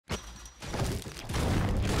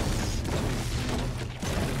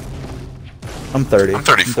I'm 30. I'm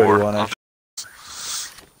 34. I'm 31.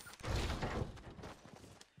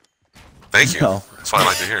 Thank you. No. That's what I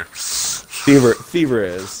like to hear. Fever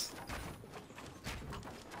is.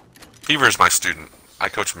 Fever is my student. I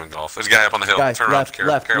coach him in golf. There's a guy up on the hill. Guy, Turn left, around,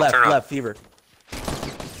 left, Carol, left, turn around. left, Fever.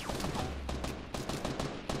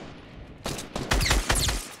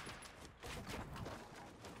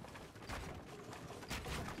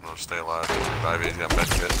 I'll stay alive. Revive it. He's got med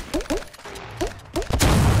kit.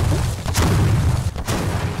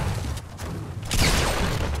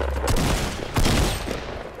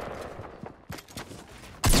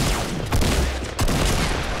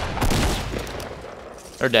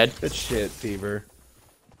 They're dead. Good shit, Fever.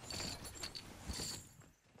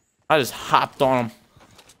 I just hopped on him.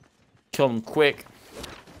 Killed him quick.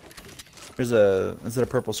 Is it a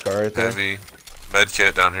purple scar right there? Heavy med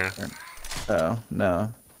kit down here. Oh,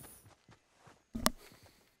 no.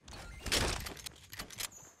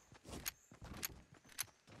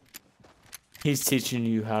 He's teaching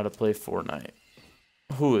you how to play Fortnite.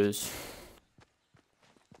 Who is?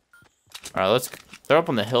 Alright, let's... They're up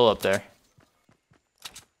on the hill up there.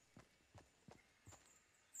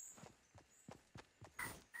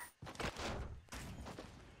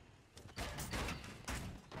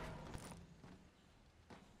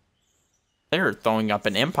 They're throwing up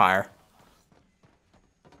an empire.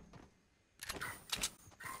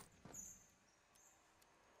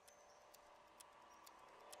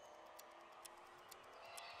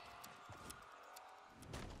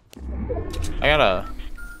 I gotta...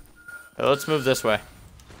 Let's move this way.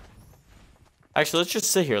 Actually, let's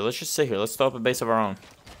just sit here. Let's just sit here. Let's throw up a base of our own.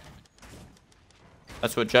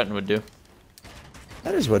 That's what Jetton would do.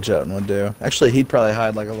 That is what Jetton would do. Actually, he'd probably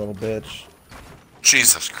hide like a little bitch.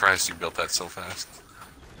 Jesus Christ, you built that so fast.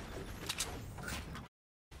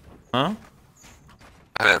 Huh?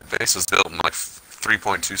 That base was built in like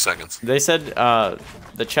 3.2 seconds. They said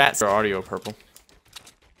the chats are audio purple.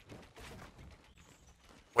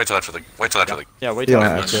 Wait till after the. Wait till after the. Yeah, wait You till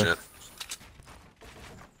don't I have Shit. to.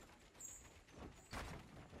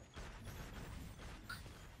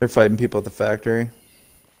 They're fighting people at the factory.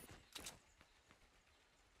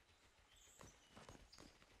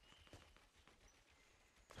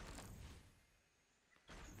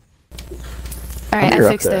 Alright, I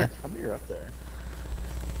fixed it. How many are up there?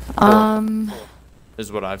 This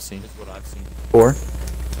is what I've seen. 4?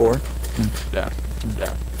 4? Yeah.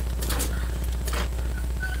 Yeah.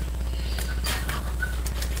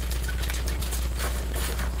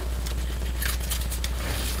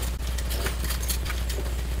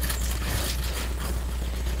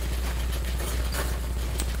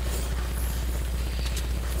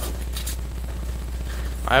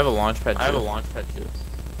 I have a launch pad too.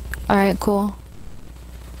 Alright, cool.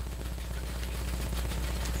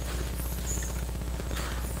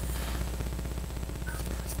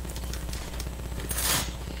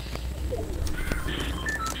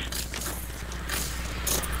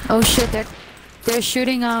 Oh shit, they're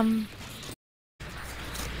shooting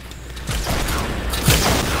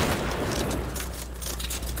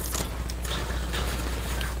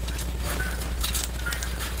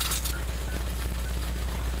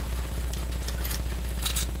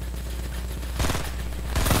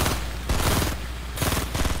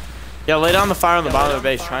Yeah, lay down the fire on the bottom of the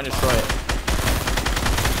base. Try and destroy it.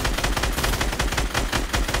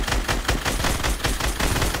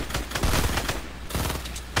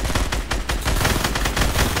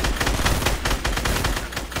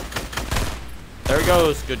 There he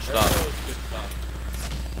goes. Good stuff.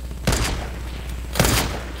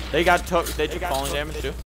 They took falling damage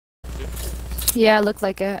too. yeah, it looked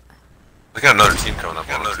like it. They got another team coming up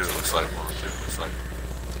on it too. Looks like.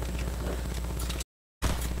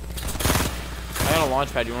 I got a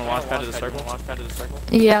launch pad. You want to launch pad to the circle?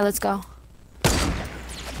 Yeah, let's go.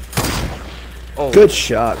 Oh. Good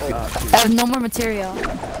shot. I have no more material.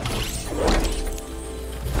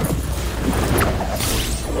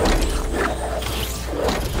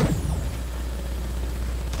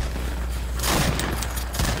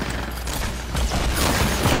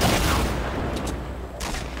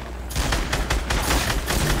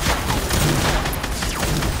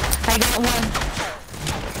 I got one.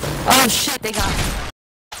 Oh shit, they got me.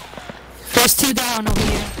 There's 2 down over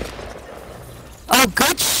here. Oh,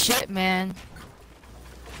 good shit, man.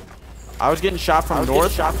 I was getting shot from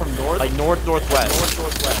north, like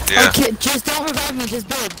northwest. Yeah. Okay, just don't revive me, just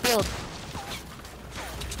build.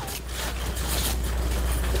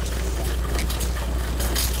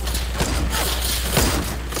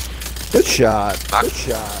 Good shot. Knock. Good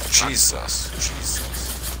shot. Jesus.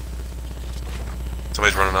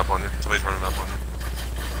 Somebody's running up on you.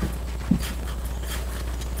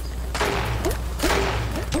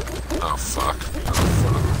 fuck. Oh,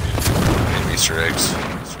 fuck. Easter eggs.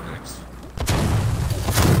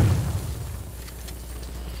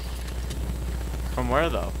 From where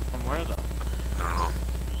though? I don't know.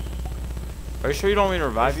 Are you sure you don't want me to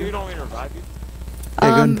revive you? Yeah,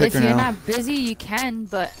 go and pick If her you're now. not busy, you can,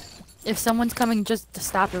 but if someone's coming, just to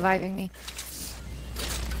stop reviving me.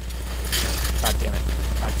 God damn it.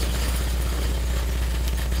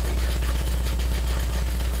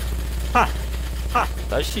 Ha! Ha!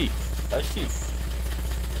 Does she?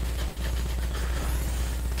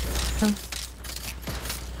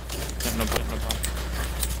 No problem.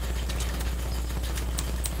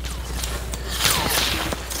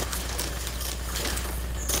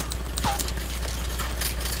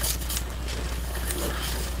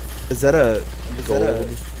 Is that a gold?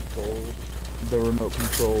 The remote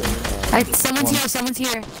control. Someone's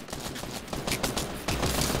here.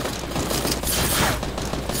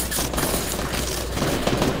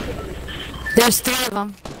 There's 3 of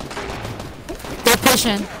them. They're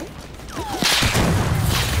pushing.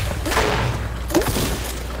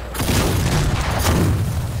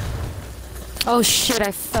 Oh shit,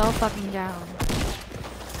 I fell fucking down.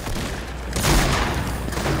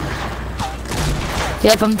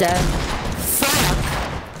 Yep, I'm dead. Fuck.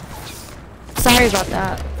 Sorry about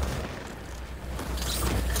that.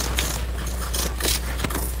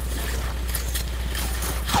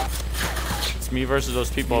 It's me versus those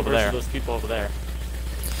people over there.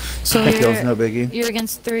 So That kill's no biggie. you're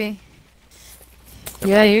against 3.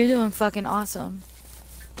 Yeah, you're doing fucking awesome.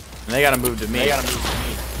 And they gotta move to me.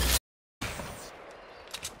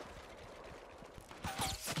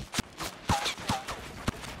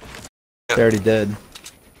 They already did.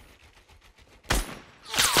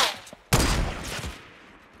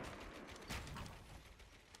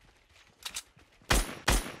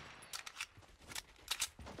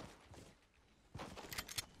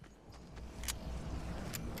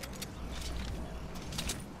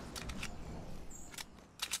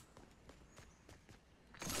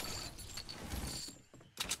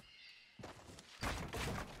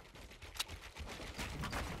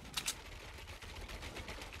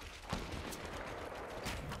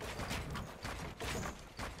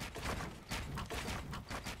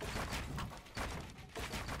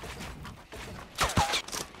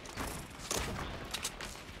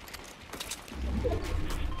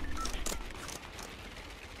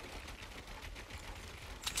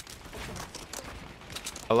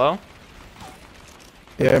 Hello?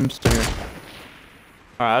 Yeah, I'm still here.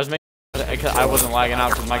 Alright, I was making. I wasn't lagging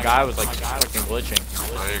out because my guy was like fucking glitching.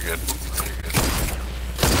 Oh, you're good.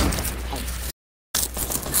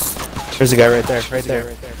 There's a guy right there. Right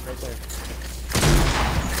there.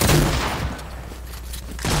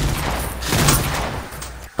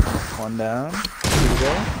 One down. 2 to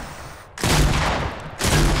go.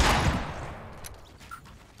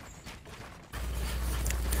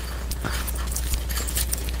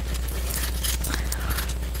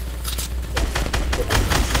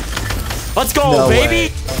 Let's go, No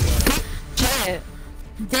baby! Shit.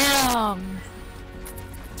 Damn.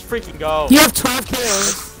 Let's freaking go. You have 12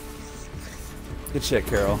 kills. Good shit,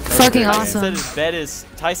 Carol. Fucking Tyson awesome. said his bed is.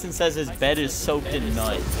 Tyson says his bed is soaked in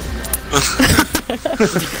nut.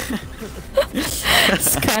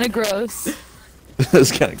 It's kind of gross.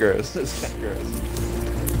 It's kind of gross.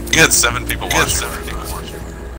 You had 7 people watch.